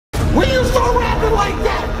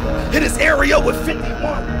Hit his area with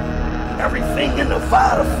 51. Everything in the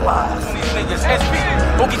Vada flies.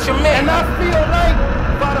 Go get your man. And I feel like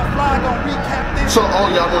Vada fly gonna recap this. So, oh,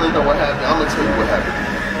 y'all want to know what happened? I'm gonna tell you what happened.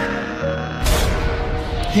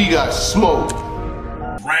 He got smoked.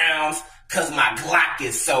 Rounds, cause my Glock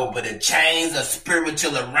is sober. The chains are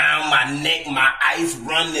spiritual around my neck. My ice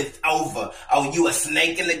runneth over. Oh, you a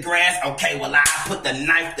snake in the grass? Okay, well, I put the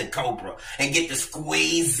knife to Cobra and get the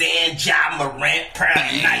squeeze in. Ja Morant,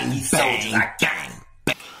 proud Nike soldiers. I gang.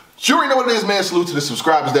 You already know what it is, man. Salute to the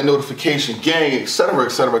subscribers, that notification gang, etc.,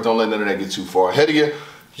 etc. Don't let none of that get too far ahead of you.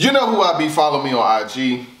 You know who I be. Follow me on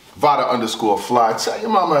IG, Vada_fly. Tell your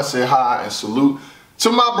mama I said hi and salute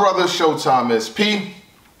to my brother Showtime SP.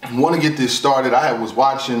 I want to get this started. I was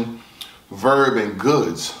watching Verb and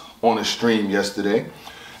Goodz on a stream yesterday,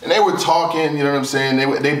 and they were talking. You know what I'm saying?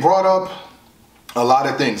 They brought up a lot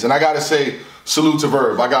of things, and I gotta say salute to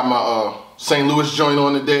Verb. I got my St. Louis joint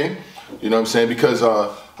on today. You know what I'm saying? Because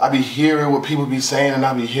I be hearing what people be saying, and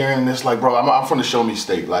I be hearing this like, bro, I'm from the show me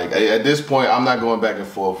state. Like, at this point, I'm not going back and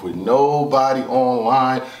forth with nobody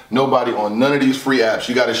online, nobody on none of these free apps.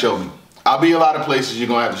 You got to show me. I'll be a lot of places you're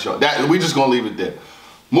going to have to show. That we just going to leave it there.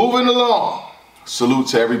 Moving along. Salute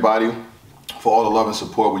to everybody for all the love and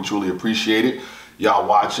support. We truly appreciate it. Y'all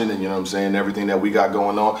watching and, you know what I'm saying, everything that we got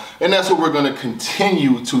going on. And that's what we're going to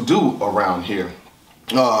continue to do around here.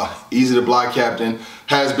 Eazy the Block Captain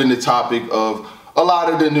has been the topic of a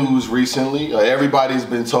lot of the news recently. Everybody's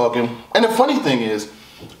been talking. And the funny thing is,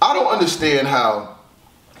 I don't understand how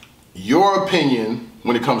your opinion,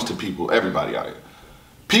 when it comes to people, everybody out here,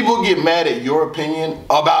 people get mad at your opinion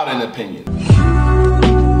about an opinion.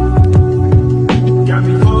 Got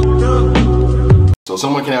me fucked up. So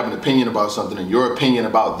someone can have an opinion about something, and your opinion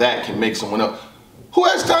about that can make someone else. Who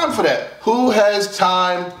has time for that? Who has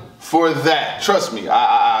time for that? Trust me,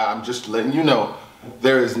 I'm just letting you know.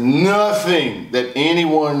 There is nothing that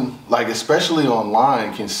anyone, like especially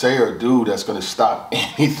online, can say or do that's going to stop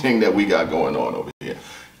anything that we got going on over here.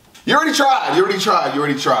 You already tried. You already tried. You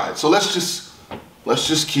already tried. So let's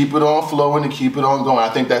just keep it on flowing and keep it on going. I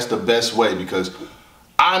think that's the best way, because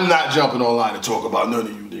I'm not jumping online to talk about none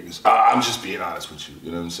of you niggas. I'm just being honest with you.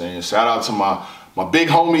 You know what I'm saying? Shout out to my big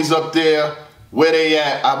homies up there. Where they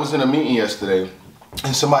at? I was in a meeting yesterday,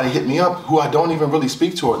 and somebody hit me up who I don't even really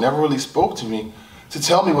speak to or never really spoke to me, to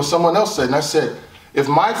tell me what someone else said. And I said, if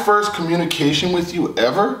my first communication with you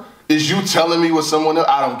ever is you telling me what someone else,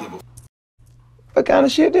 I don't give a fuck. What kind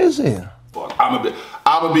of shit is it? I'm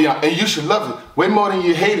a be, and you should love it. Way more than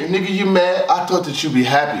you hate it. Nigga, you mad? I thought that you'd be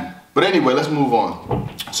happy. But anyway, let's move on.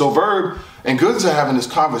 So Verb and Goodz are having this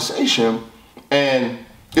conversation, and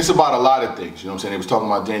it's about a lot of things. You know what I'm saying? They was talking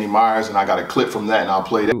about Danny Myers, and I got a clip from that, and I'll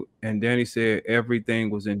play that. And Danny said everything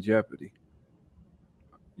was in jeopardy.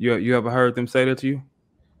 You ever heard them say that to you?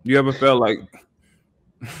 You ever felt like...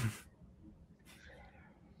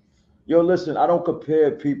 Yo, listen, I don't compare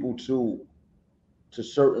people to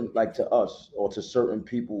certain, like to us, or to certain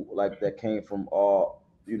people like that came from our,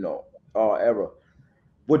 you know, our era.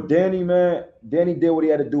 But Danny, man, Danny did what he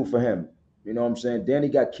had to do for him. You know what I'm saying? Danny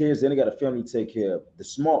got kids, Danny got a family to take care of. The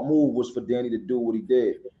smart move was for Danny to do what he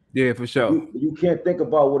did. Yeah, for sure. You can't think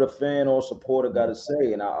about what a fan or supporter got to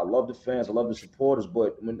say. And I love the fans, I love the supporters,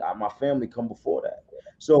 but when my family come before that.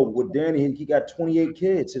 So with Danny, he got 28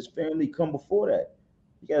 kids. His family come before that.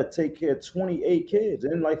 You got to take care of 28 kids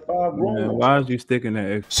and like 5 grown. Man, why is you sticking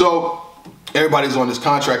that? So everybody's on this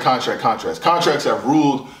contracts. Contracts have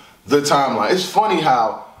ruled the timeline. It's funny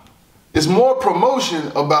how it's more promotion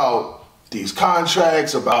about these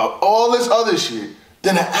contracts, about all this other shit,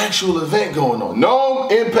 than an actual event going on.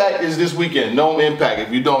 Gnome Impact is this weekend. Gnome Impact.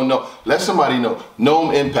 If you don't know, let somebody know.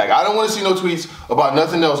 Gnome Impact. I don't want to see no tweets about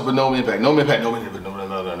nothing else but Gnome Impact. Gnome Impact. Gnome Impact.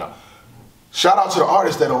 No. Shout out to the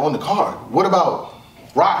artists that are on the card. What about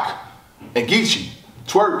Rock and Geechee,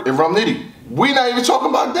 Twerk and Rum Nitty? We not even talking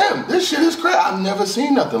about them. This shit is crazy. I've never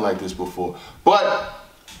seen nothing like this before. But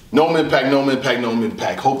Gnome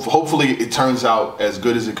Impact. Hopefully it turns out as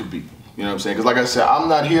good as it could be. You know what I'm saying? Because like I said, I'm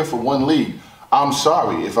not here for one league. I'm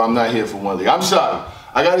sorry if I'm not here for one league. I'm sorry.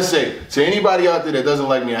 I gotta say, to anybody out there that doesn't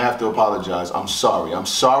like me, I have to apologize. I'm sorry. I'm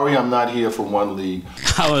sorry I'm not here for one league.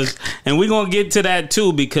 And we're gonna get to that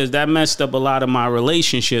too, because that messed up a lot of my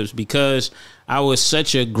relationships, because I was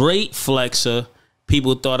such a great flexer.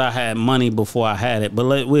 People thought I had money before I had it. But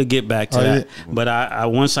we'll get back to that. Yeah. But I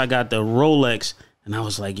once I got the Rolex, and I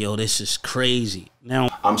was like, yo, this is crazy.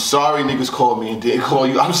 Now I'm sorry niggas called me and didn't call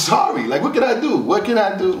you. I'm sorry. Like, what can I do? What can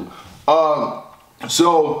I do?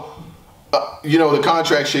 You know, the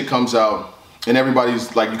contract shit comes out, and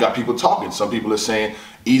everybody's like, you got people talking. Some people are saying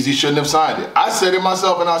Eazy shouldn't have signed it. I said it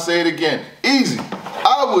myself, and I'll say it again. Eazy,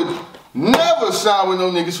 I I would never sign with no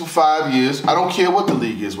niggas for 5 years. I don't care what the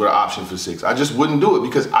league is with an option for 6. I just wouldn't do it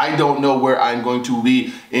because I don't know where I'm going to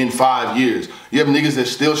be in 5 years. You have niggas that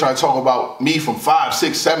still try to talk about me from 5,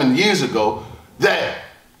 6, 7 years ago that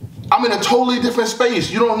I'm in a totally different space.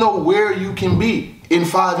 You don't know where you can be in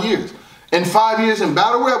 5 years. In 5 years in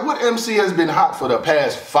battle rap, what MC has been hot for the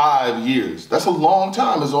past 5 years? That's a long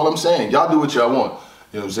time is all I'm saying. Y'all do what y'all want.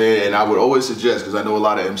 You know what I'm saying? And I would always suggest, because I know a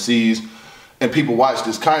lot of MCs and people watch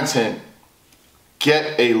this content,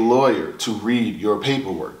 get a lawyer to read your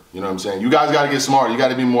paperwork. You know what I'm saying? You guys got to get smarter. You got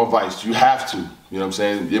to be more vice. You have to. You know what I'm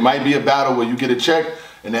saying? It might be a battle where you get a check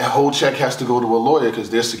and that whole check has to go to a lawyer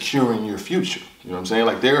because they're securing your future. You know what I'm saying?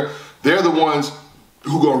 Like they're the ones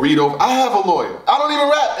who gonna read over. I have a lawyer. I don't even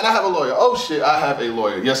rap and I have a lawyer. Oh shit, I have a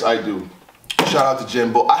lawyer. Yes, I do. Shout out to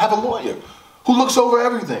Jimbo. I have a lawyer who looks over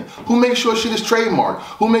everything, who makes sure shit is trademarked,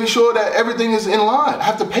 who makes sure that everything is in line. I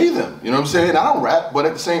have to pay them. You know what I'm saying? I don't rap, but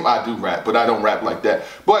at the same, I do rap, but I don't rap like that.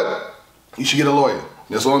 But you should get a lawyer.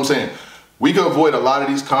 That's all I'm saying. We can avoid a lot of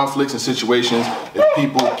these conflicts and situations if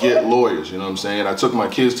people get lawyers. You know what I'm saying? I took my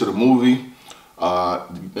kids to the movie.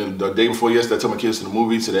 The day before yesterday, I took my kids to the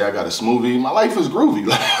movie. Today I got a smoothie. My life is groovy.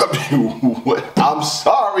 Like, I mean, what? I'm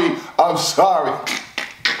sorry. I'm sorry.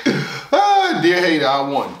 Dear hater, I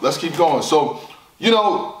won. Let's keep going. So, you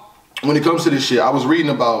know, when it comes to this shit, I was reading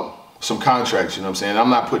about some contracts, you know what I'm saying? I'm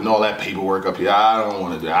not putting all that paperwork up here. I don't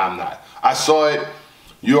want to do it. I'm not. I saw it.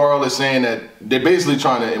 URL is saying that they're basically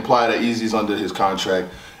trying to imply that Eazy's under his contract.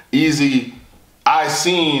 Eazy, I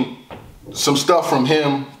seen some stuff from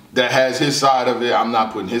him that has his side of it. I'm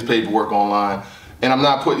not putting his paperwork online. And I'm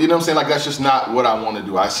not putting, you know what I'm saying? Like, that's just not what I want to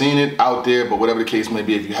do. I seen it out there, but whatever the case may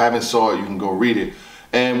be, if you haven't saw it, you can go read it.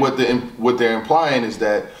 And what they're implying is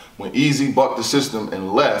that when Eazy bucked the system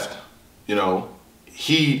and left, you know,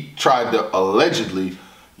 he tried to allegedly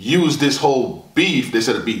use this whole beef. They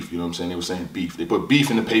said a beef, you know what I'm saying? They were saying beef. They put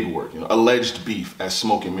beef in the paperwork, you know, alleged beef as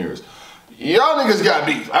smoke and mirrors. Y'all niggas got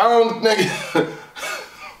beef. I don't, nigga.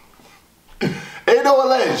 Ain't no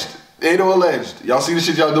alleged. Ain't no alleged. Y'all see the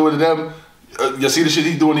shit y'all doing to them? Y'all see the shit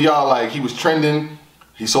he's doing to y'all? Like, he was trending.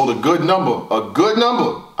 He sold a good number. A good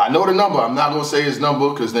number. I know the number. I'm not going to say his number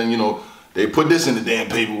because then, you know, they put this in the damn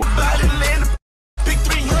paperwork.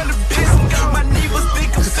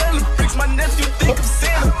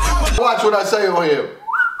 Watch what I say on here.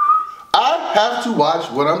 I have to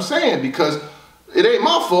watch what I'm saying because it ain't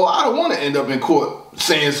my fault. I don't want to end up in court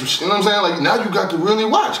saying some shit. You know what I'm saying? Like, now you got to really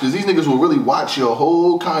watch because these niggas will really watch your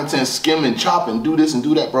whole content, skim and chop and do this and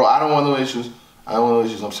do that. Bro, I don't want no issues. I don't want no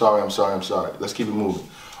issues. I'm sorry. I'm sorry. I'm sorry. Let's keep it moving.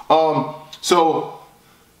 So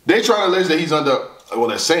they trying to allege that he's under, well,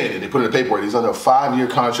 they're saying it. They put it in the paperwork. He's under a 5-year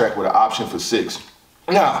contract with an option for 6.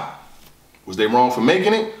 Now, was they wrong for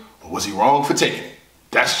making it or was he wrong for taking it?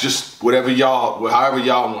 That's just whatever y'all, however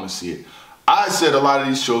y'all want to see it. I said a lot of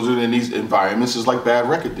these children in these environments is like bad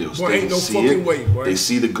record deals. Boy, they ain't no see fucking it. way, boy. They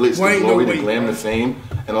see the glitz, Boy, the glory, no the way, glam, boy. the fame,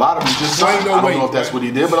 and a lot of them just signed. No I don't way, know if that's boy. what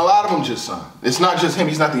he did, but a lot of them just signed. It's not just him.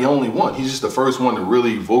 He's not the only one. He's just the first one to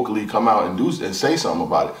really vocally come out and do and say something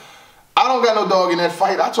about it. I don't got no dog in that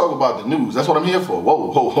fight. I talk about the news. That's what I'm here for.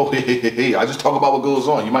 Whoa, whoa, whoa, hey. I just talk about what goes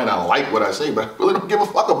on. You might not like what I say, but I really don't give a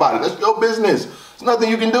fuck about it. That's your business. There's nothing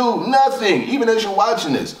you can do. Nothing. Even as you're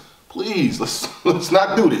watching this. Please, let's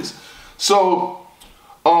not do this. So,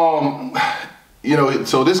 you know,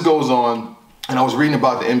 so this goes on, and I was reading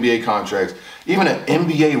about the NBA contracts. Even an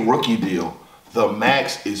NBA rookie deal, the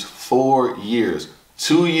max is 4 years.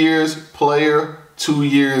 2 years player, 2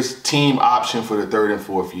 years team option for the 3rd and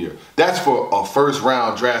 4th year. That's for a first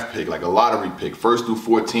round draft pick, like a lottery pick, 1st through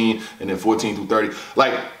 14 and then 14 through 30.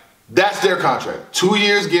 Like, that's their contract. 2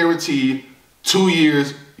 years guaranteed, 2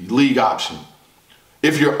 years league option.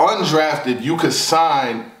 If you're undrafted, you could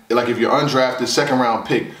sign, like if you're undrafted, 2nd round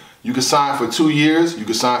pick, you could sign for 2 years. You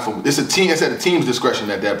could sign for, it's at the team's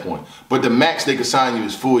discretion at that point. But the max they could sign you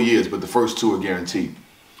is 4 years, but the first 2 are guaranteed.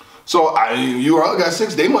 So you all got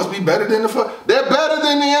 6. They must be better than they're better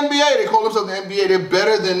than the NBA. They call themselves the NBA. They're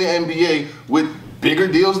better than the NBA with bigger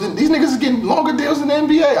deals than, these niggas are getting longer deals than the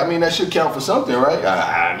NBA. I mean, that should count for something, right?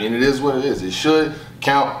 I mean, it is what it is. It should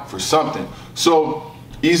count for something. So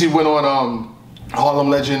Eazy went on, Harlem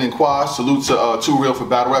Legend and Quad. Salute to Too Real for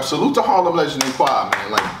Battle Rap. Salute to Harlem Legend and Quad,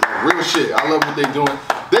 man. Like, real shit. I love what they doing.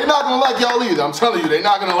 They not gonna like y'all either. I'm telling you, they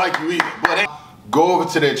not gonna like you either. But go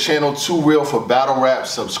over to their channel, Too Real for Battle Rap.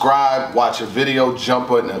 Subscribe, watch a video,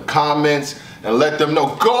 jump in the comments, and let them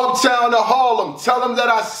know. Go uptown to Harlem. Tell them that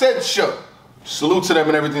I sent you. Salute to them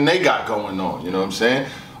and everything they got going on. You know what I'm saying?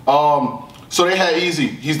 So they had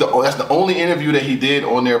Eazy. That's the only interview that he did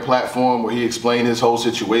on their platform where he explained his whole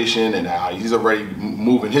situation and how he's already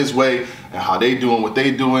moving his way and how they doing what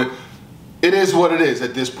they doing. It is what it is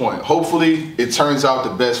at this point. Hopefully it turns out the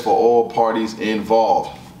best for all parties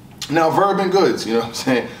involved. Now Verb and Goodz, you know what I'm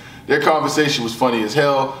saying? Their conversation was funny as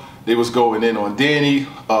hell. They was going in on Danny,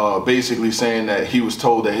 basically saying that he was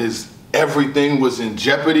told that his everything was in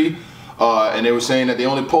jeopardy. And they were saying that they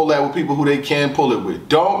only pull that with people who they can pull it with.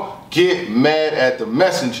 Don't get mad at the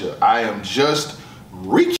messenger. I am just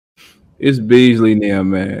It's Beasley now,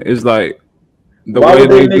 man. It's like the Why way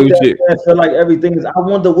would they make do that shit. man feel like everything is? I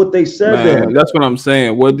wonder what they said to Man, him. that's what I'm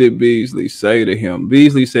saying. What did Beasley say to him?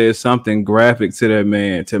 Beasley said something graphic to that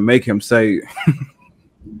man to make him say,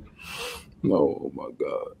 "Oh my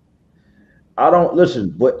God." I don't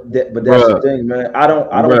listen, but that's the thing, man. I don't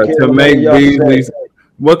care to what make y'all Beasley. say.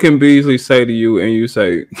 What can Beasley say to you and you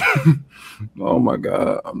say, "Oh my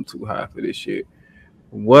God, I'm too high for this shit"?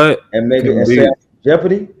 What And make can it say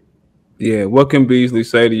Jeopardy? Yeah, what can Beasley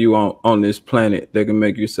say to you on this planet that can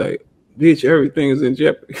make you say, "Bitch, everything is in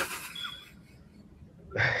jeopardy"?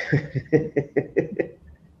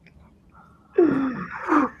 Man,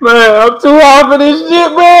 I'm too high for this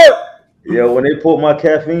shit, man. Yo, when they pulled my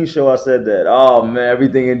caffeine show, I said that. Oh man,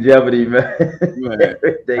 everything in jeopardy, man.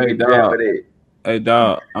 Everything in jeopardy. Hey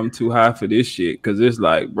dog, I'm too high for this shit because it's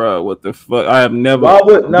like, bro, what the fuck? I have never. Why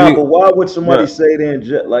would somebody say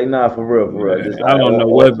that? Like, nah, for real, Man, Just, I don't know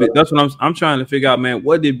what. That's what I'm trying to figure out, man.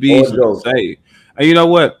 What did Beasley say? And you know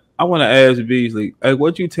what? I want to ask Beasley, hey,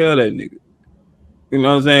 what you tell that nigga? You know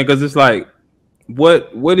what I'm saying? Because it's like,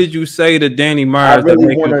 what did you say to Danny Myers? I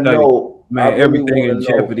really want to know. Man, everything in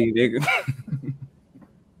jeopardy, nigga.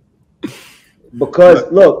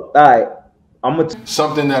 Because look, all right,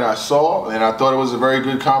 something that I saw and I thought it was a very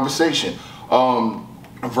good conversation.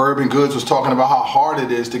 Verb and Goodz was talking about how hard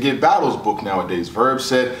it is to get battles booked nowadays. Verb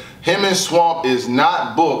said him and Swamp is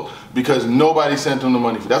not booked because nobody sent him the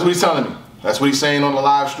money. That's what he's telling me. That's what he's saying on the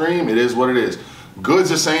live stream. It is what it is.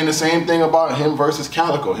 Goodz is saying the same thing about him versus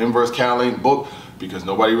Calico. Him versus Cal ain't booked because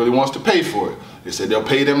nobody really wants to pay for it. They said they'll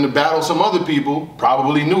pay them to battle some other people,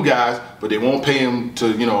 probably new guys, but they won't pay them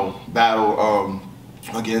to, you know, battle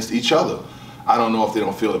against each other. I don't know if they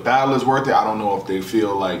don't feel the battle is worth it. I don't know if they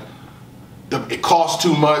feel like it costs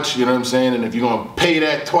too much, you know what I'm saying? And if you're gonna pay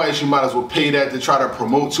that twice, you might as well pay that to try to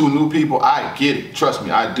promote two new people. I get it, trust me,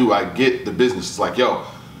 I do, I get the business. It's like, yo,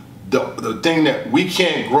 the thing that we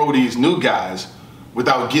can't grow these new guys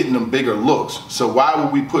without getting them bigger looks. So why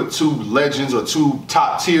would we put two legends or two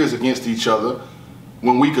top tiers against each other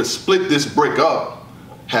when we could split this brick up,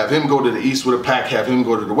 have him go to the east with a pack, have him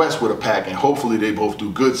go to the west with a pack, and hopefully they both do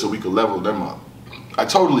good so we could level them up. I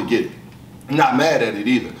totally get it. I'm not mad at it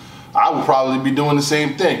either. I would probably be doing the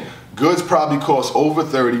same thing. Goodz probably costs over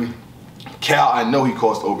 30. Cal, I know he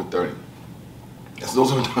costs over 30.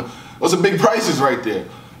 Those are big prices right there.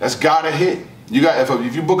 That's gotta hit. You got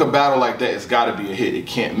if you book a battle like that, it's gotta be a hit. It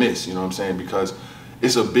can't miss, you know what I'm saying? Because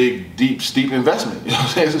it's a big, deep, steep investment. You know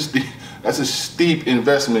what I'm saying? That's a steep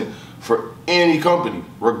investment for any company,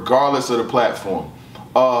 regardless of the platform.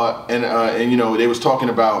 And you know, they was talking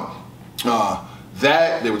about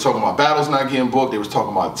that. They were talking about battles not getting booked. They was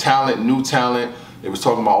talking about talent, new talent. They was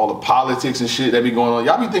talking about all the politics and shit that be going on.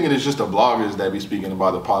 Y'all be thinking it's just the bloggers that be speaking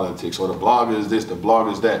about the politics, or the bloggers this, the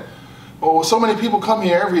bloggers that. Oh, so many people come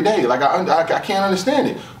here every day. Like, I can't understand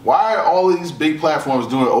it. Why are all of these big platforms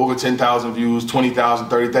doing over 10,000 views, 20,000,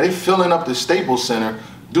 30,000? They filling up the Staples Center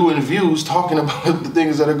doing views, talking about the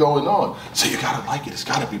things that are going on. So you gotta like it. It's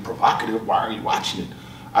gotta be provocative. Why are you watching it?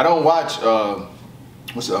 I don't watch,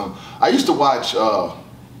 I used to watch,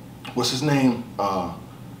 what's his name?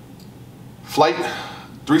 Flight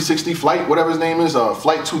 360 Flight, whatever his name is,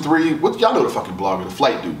 Flight 23. What, y'all know the fucking blogger, the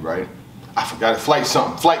Flight dude, right? I forgot it, Flight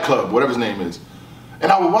something, Flight Club, whatever his name is.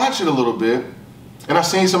 And I would watch it a little bit, and I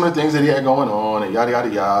seen some of the things that he had going on, and yada, yada,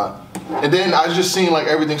 yada. And then I just seen like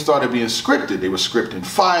everything started being scripted. They were scripting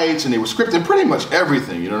fights, and they were scripting pretty much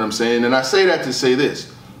everything, you know what I'm saying? And I say that to say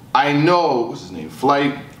this. I know, what's his name?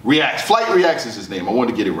 Flight Reacts. Flight Reacts is his name. I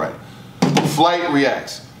wanted to get it right. Flight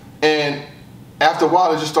Reacts. And after a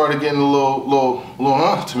while, it just started getting a little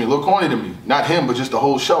corny to me. Not him, but just the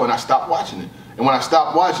whole show, and I stopped watching it. And when I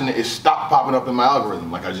stopped watching it, it stopped popping up in my algorithm.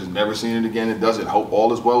 Like, I just never seen it again. It doesn't. Hope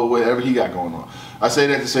all is well with whatever he got going on. I say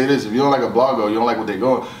that to say this. If you don't like a blogger, you don't like what they're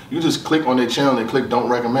going, you just click on their channel and click don't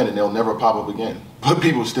recommend it. They'll never pop up again. But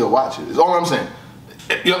people still watch it. That's all I'm saying.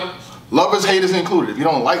 Yep. Lovers, haters included. If you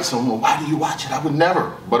don't like someone, why do you watch it? I would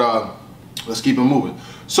never. But let's keep it moving.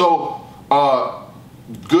 So,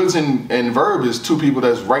 Goodz and Verb is two people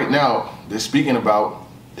that's right now, they're speaking about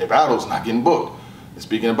their battles not getting booked. They're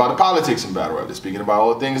speaking about the politics in battle rap. They're speaking about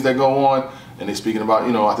all the things that go on, and they're speaking about,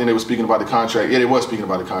 you know, I think they were speaking about the contract. Yeah, they were speaking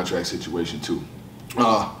about the contract situation too.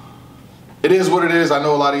 It is what it is. I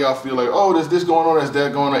know a lot of y'all feel like, oh, there's this going on, there's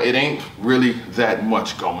that going on. It ain't really that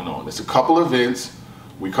much going on. It's a couple events.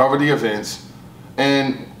 We cover the events,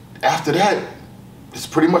 and after that, it's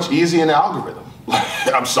pretty much easy in the algorithm.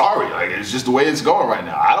 I'm sorry, like, it's just the way it's going right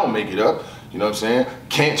now. I don't make it up. You know what I'm saying?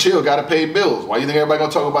 Can't chill, gotta pay bills. Why do you think everybody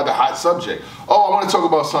gonna talk about the hot subject? Oh, I wanna talk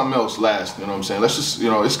about something else last, you know what I'm saying? Let's just, you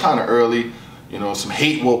know, it's kind of early. You know, some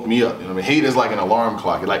hate woke me up. You know what I mean? Hate is like an alarm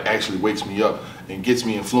clock. It like actually wakes me up and gets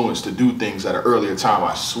me influenced to do things at an earlier time.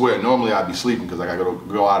 I swear, normally I'd be sleeping because I gotta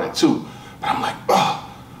go out at 2. But I'm like,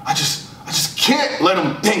 oh, I just can't let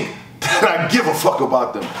them think that I give a fuck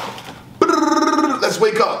about them. Let's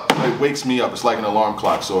wake up. It wakes me up. It's like an alarm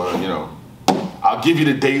clock. So, you know, I'll give you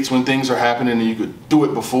the dates when things are happening and you could do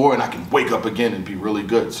it before and I can wake up again and be really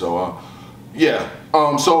good. So, yeah.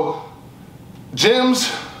 So,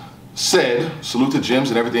 Jim's said, salute to Jims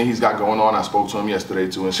and everything he's got going on. I spoke to him yesterday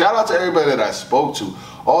too. And shout out to everybody that I spoke to.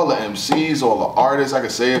 All the MCs, all the artists. I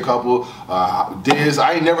could say a couple. Diz,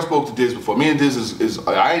 I ain't never spoke to Diz before. Me and Diz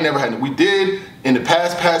I ain't never had, we did in the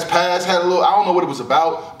past, had a little, I don't know what it was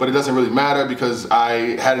about, but it doesn't really matter because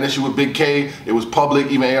I had an issue with Big K. It was public,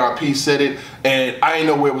 even ARP said it. And I didn't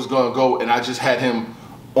know where it was gonna go. And I just had him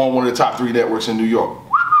on one of the top 3 networks in New York.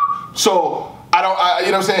 So, you know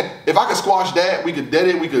what I'm saying? If I could squash that, we could dead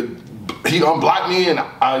it, he unblocked me, and you know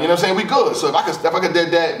what I'm saying? We good. So if I could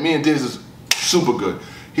dead that, me and Diz is super good.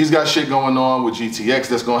 He's got shit going on with GTX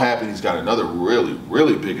that's gonna happen. He's got another really,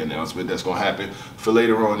 really big announcement that's gonna happen for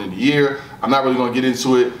later on in the year. I'm not really gonna get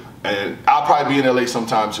into it, and I'll probably be in LA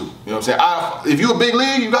sometime too. You know what I'm saying? If you're a big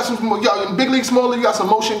league, you got some, big league, small league, you got some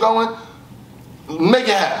motion going, make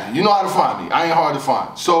it happen. You know how to find me. I ain't hard to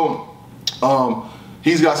find. So,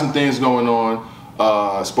 he's got some things going on.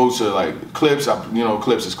 Supposed to like Clips, you know,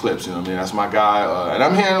 Clips is Clips, you know what I mean? That's my guy. And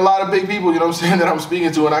I'm hearing a lot of big people, you know what I'm saying, that I'm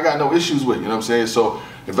speaking to and I got no issues with, you know what I'm saying? So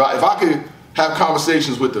if I could have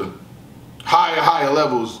conversations with the higher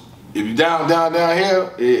levels, if you down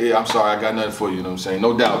here, I'm sorry, I got nothing for you, you know what I'm saying?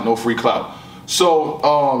 No doubt, no free clout. So,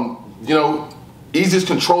 you know, Eazy'S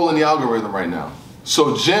controlling the algorithm right now.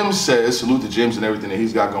 So Jim says, salute to Jims and everything that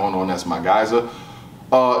he's got going on, that's my geyser,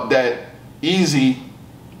 that Eazy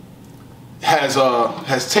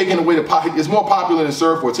has taken away it's more popular than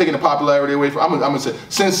Surf, or taking the popularity away from, I'm gonna say,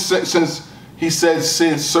 since he said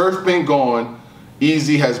since Surf been gone,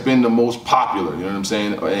 Eazy has been the most popular, you know what I'm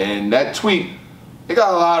saying? And that tweet, it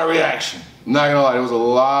got a lot of reaction. I'm not gonna lie, there was a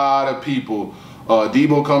lot of people.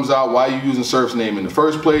 Debo comes out, why are you using Surf's name in the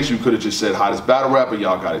first place? You could have just said hottest battle rapper,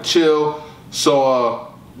 y'all gotta chill.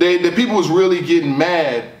 So the people was really getting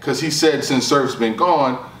mad because he said since Surf's been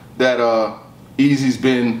gone that Eazy's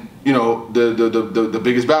been, you know, the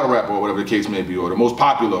biggest battle rapper, or whatever the case may be, or the most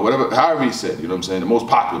popular, or whatever, however he said, you know what I'm saying, the most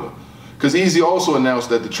popular. Because Eazy also announced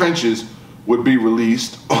that the Trenches would be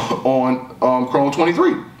released on Chrome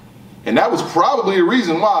 23. And that was probably the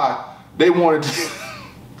reason why they wanted to,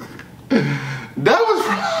 that was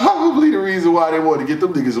probably the reason why they wanted to get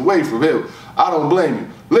them niggas away from him. I don't blame you.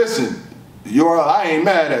 Listen, I ain't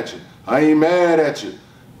mad at you. I ain't mad at you.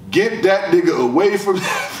 Get that nigga away from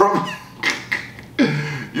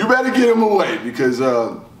you better get him away because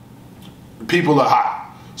people are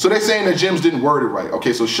hot. So they're saying that Jims didn't word it right.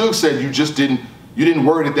 Okay, so Suge said you didn't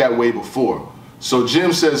word it that way before. So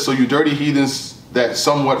Jim says, so you dirty heathens that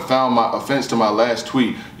somewhat found my offense to my last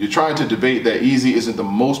tweet. You're trying to debate that Eazy isn't the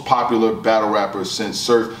most popular battle rapper since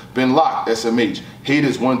Surf been locked, SMH. Hate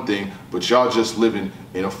is one thing, but y'all just living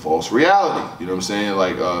in a false reality. You know what I'm saying?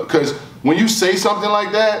 Like, cause when you say something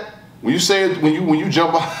like that, when you say it, when you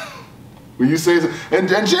jump on, when you say, and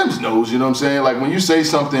Jims knows, you know what I'm saying? Like when you say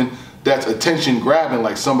something that's attention grabbing,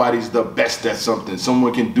 like somebody's the best at something,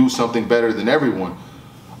 someone can do something better than everyone.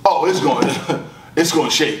 Oh, it's going to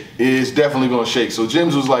shake. It's definitely going to shake. So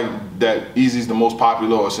Jims was like that Eazy's the most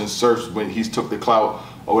popular, or since Surf, when he's took the clout,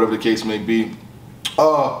 or whatever the case may be.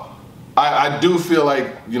 I do feel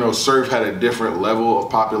like, you know, Surf had a different level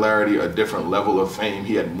of popularity, a different level of fame.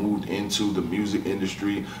 He had moved into the music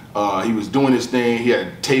industry. He was doing his thing. He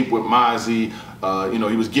had tape with Mozzie. You know,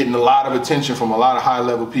 he was getting a lot of attention from a lot of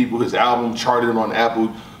high-level people. His album charted him on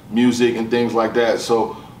Apple Music and things like that.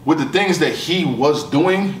 So with the things that he was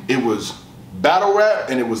doing, it was battle rap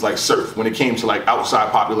and it was like Surf when it came to like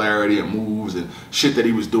outside popularity and moves and shit that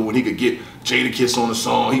he was doing. He could get Jadakiss on the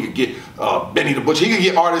song, he could get Benny the Butcher, he could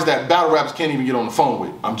get artists that battle raps can't even get on the phone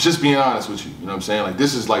with. I'm just being honest with you, you know what I'm saying? Like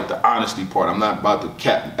this is like the honesty part. I'm not about to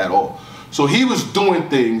cap at all. So he was doing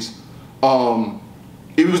things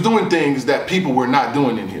he was doing things that people were not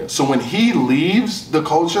doing in here. So when he leaves the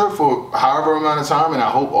culture for however amount of time, and I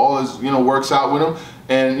hope all is, you know, works out with him,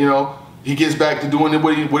 and, you know, he gets back to doing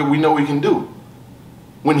what we know he can do.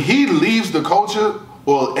 When he leaves the culture,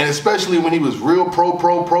 well, and especially when he was real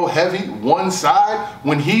pro heavy, one side,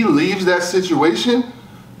 when he leaves that situation,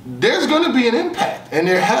 there's gonna be an impact, and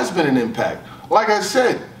there has been an impact. Like I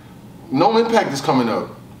said, no impact is coming up.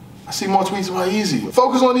 I see more tweets about Eazy.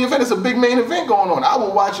 Focus on the event. It's a big main event going on. I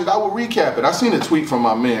will watch it. I will recap it. I seen a tweet from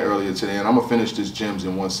my man earlier today, and I'm gonna finish this gems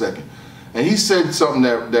in 1 second. And he said something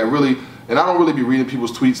that really, and I don't really be reading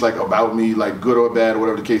people's tweets like about me, like good or bad or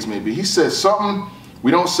whatever the case may be. He said something we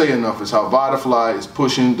don't say enough is how Vada Fly is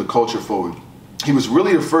pushing the culture forward. He was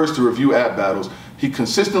really the first to review app battles. He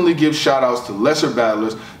consistently gives shout outs to lesser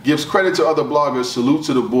battlers, gives credit to other bloggers, salute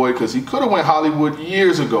to the boy, because he could have went Hollywood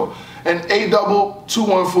years ago. And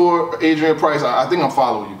A214 Adrian Price, I think I'm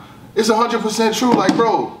following you. It's 100% true. Like,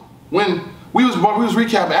 bro, when we was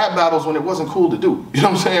recapping app battles when it wasn't cool to do. You know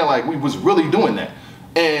what I'm saying? Like, we was really doing that.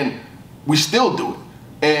 And we still do it.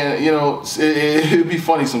 And, you know, it'd be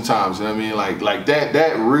funny sometimes. You know what I mean? Like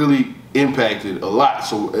that really impacted a lot.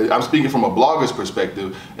 So I'm speaking from a blogger's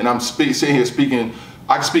perspective, and I'm sitting here speaking,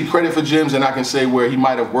 I can speak credit for Gems, and I can say where he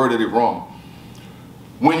might have worded it wrong.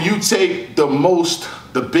 When you take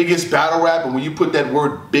the biggest battle rapper, when you put that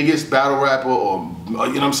word biggest battle rapper, or, you know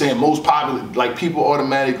what I'm saying, most popular, like, people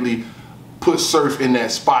automatically put Surf in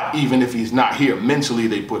that spot, even if he's not here. Mentally,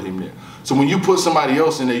 they put him there. So when you put somebody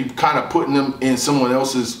else in there, you kind of putting them in someone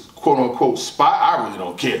else's quote unquote spot. I really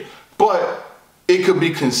don't care. But it could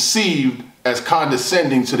be conceived as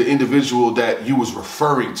condescending to the individual that you was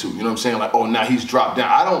referring to. You know what I'm saying? Like, oh, now he's dropped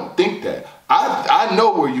down. I don't think that. I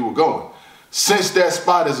know where you were going. Since that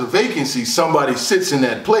spot is a vacancy, somebody sits in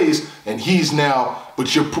that place, and he's now,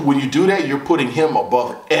 but when you do that, you're putting him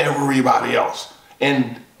above everybody else.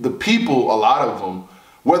 And the people, a lot of them,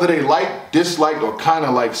 whether they like, dislike, or kind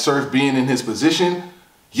of like Surf being in his position,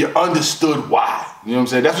 you understood why. You know what I'm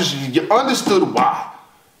saying? That's what you understood why.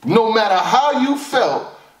 No matter how you felt,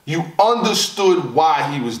 you understood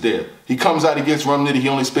why he was there. He comes out, he gets Rum Nitty, he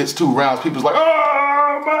only spits 2 rounds. People's like,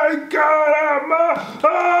 oh my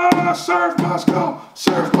God, Surf must go,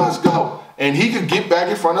 Surf must go. And he could get back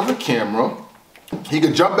in front of a camera. He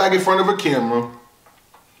could jump back in front of a camera,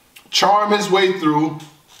 charm his way through.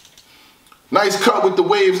 Nice cut with the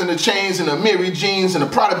waves and the chains and the Miri jeans and the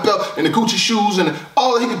Prada belt and the Gucci shoes and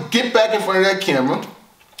all. He could get back in front of that camera,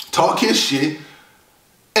 talk his shit,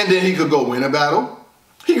 and then he could go win a battle.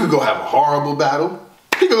 He could go have a horrible battle.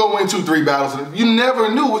 He could go win 2, 3 battles. You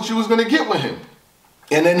never knew what you was gonna get with him.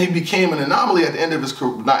 And then he became an anomaly at the end of his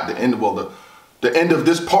career, not the end, well, the end of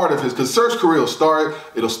this part of his, because Surf's career will start,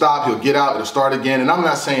 it'll stop, he'll get out, it'll start again. And I'm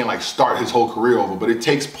not saying like start his whole career over, but it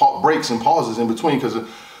takes breaks and pauses in between because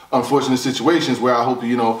of unfortunate situations where I hope,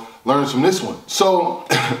 you know, learns from this one. So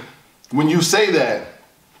when you say that,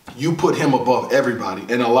 you put him above everybody,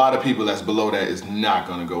 and a lot of people that's below that is not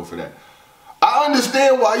gonna go for that. I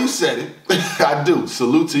understand why you said it. I do.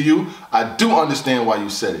 Salute to you. I do understand why you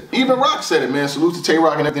said it. Even Rock said it, man. Salute to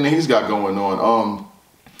Tay-Rock and everything that he's got going on.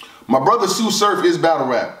 My brother Sue Surf is battle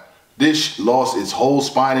rap. This lost its whole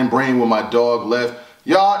spine and brain when my dog left.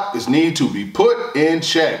 Y'all, this need to be put in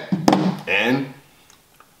check. And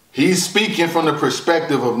he's speaking from the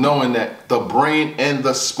perspective of knowing that the brain and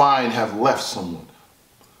the spine have left someone.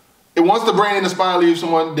 And once the brain and the spine leave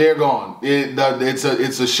someone, they're gone. It's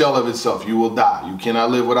a shell of itself. You will die. You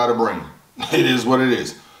cannot live without a brain. It is what it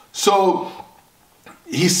is. So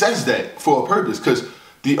he says that for a purpose, because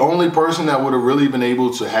the only person that would have really been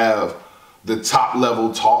able to have the top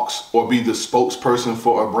level talks or be the spokesperson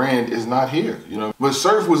for a brand is not here, you know. But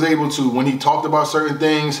Surf was able to, when he talked about certain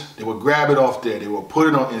things, they would grab it off there. They would put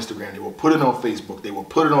it on Instagram. They would put it on Facebook. They would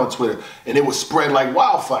put it on Twitter, and it would spread like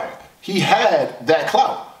wildfire. He had that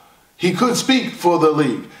clout. He could speak for the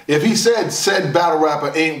league. If he said battle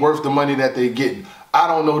rapper ain't worth the money that they getting, I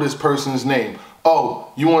don't know this person's name.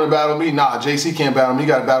 Oh, you want to battle me? Nah, JC can't battle me. You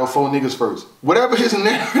got to battle 4 niggas first. Whatever his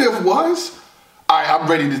narrative was, all right, I'm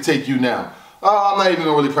ready to take you now. Oh, I'm not even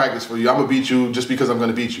going to really practice for you. I'm going to beat you just because I'm going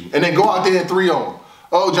to beat you. And then go out there and 3-0.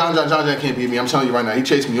 Oh, John can't beat me. I'm telling you right now, he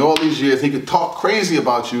chased me all these years. He could talk crazy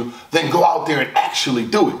about you, then go out there and actually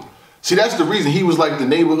do it. See, that's the reason he was like the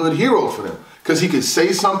neighborhood hero for them. Because he could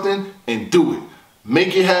say something and do it.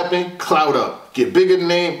 Make it happen, clout up. Get bigger than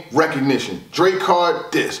name, recognition. Drake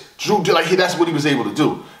card, this. Drew, like, that's what he was able to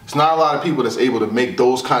do. It's not a lot of people that's able to make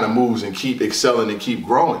those kind of moves and keep excelling and keep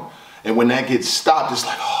growing. And when that gets stopped, it's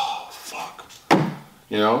like, oh, fuck.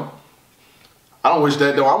 You know? I don't wish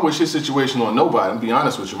that, though. I don't wish his situation on nobody. I'm be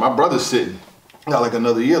honest with you. My brother's sitting. got like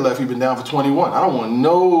another year left. He been down for 21. I don't want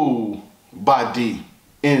nobody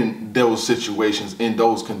in those situations, in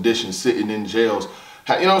those conditions, sitting in jails.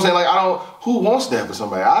 You know what I'm saying? Like, who wants that for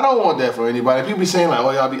somebody? I don't want that for anybody. People be saying like,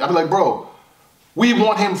 oh, y'all be, I be like, bro, we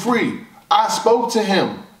want him free. I spoke to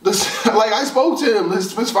him. I spoke to him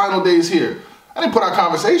his final days here. I didn't put our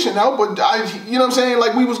conversation out, but you know what I'm saying?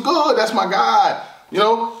 Like, we was good. That's my guy. You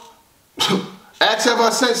know? Ask have I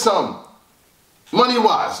said something.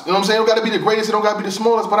 Money-wise. You know what I'm saying? It don't got to be the greatest. It don't got to be the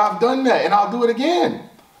smallest, but I've done that, and I'll do it again.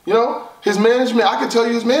 You know? His management, I can tell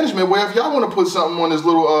you his management, where if y'all want to put something on his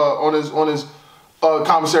little, on his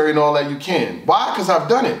commissary and all that, you can. Why? Because I've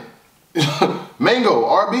done it. Mango,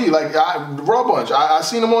 RB, like, Raw Bunch. I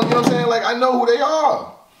seen them on, you know what I'm saying? Like, I know who they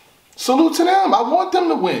are. Salute to them. I want them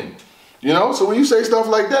to win. You know? So when you say stuff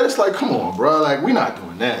like that, it's like, come on, bro. Like, we're not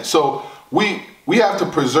doing that. So we have to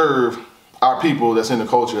preserve our people that's in the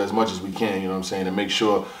culture as much as we can, you know what I'm saying, and make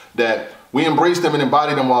sure that we embrace them and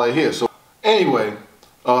embody them while they're here. So anyway,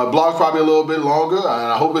 blog's probably a little bit longer, and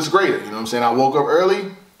I hope it's greater. You know what I'm saying? I woke up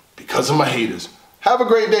early because of my haters. Have a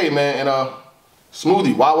great day, man. And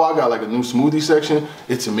smoothie, Wawa got like a new smoothie section.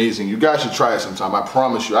 It's amazing. You guys should try it sometime. I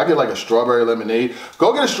promise you. I get like a strawberry lemonade.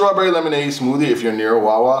 Go get a strawberry lemonade smoothie if you're near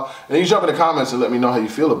Wawa. And then you jump in the comments and let me know how you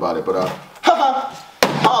feel about it. But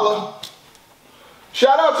holla.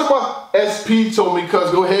 Shout out to my SP told me,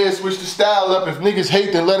 cuz go ahead, switch the style up. If niggas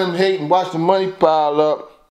hate, then let them hate and watch the money pile up.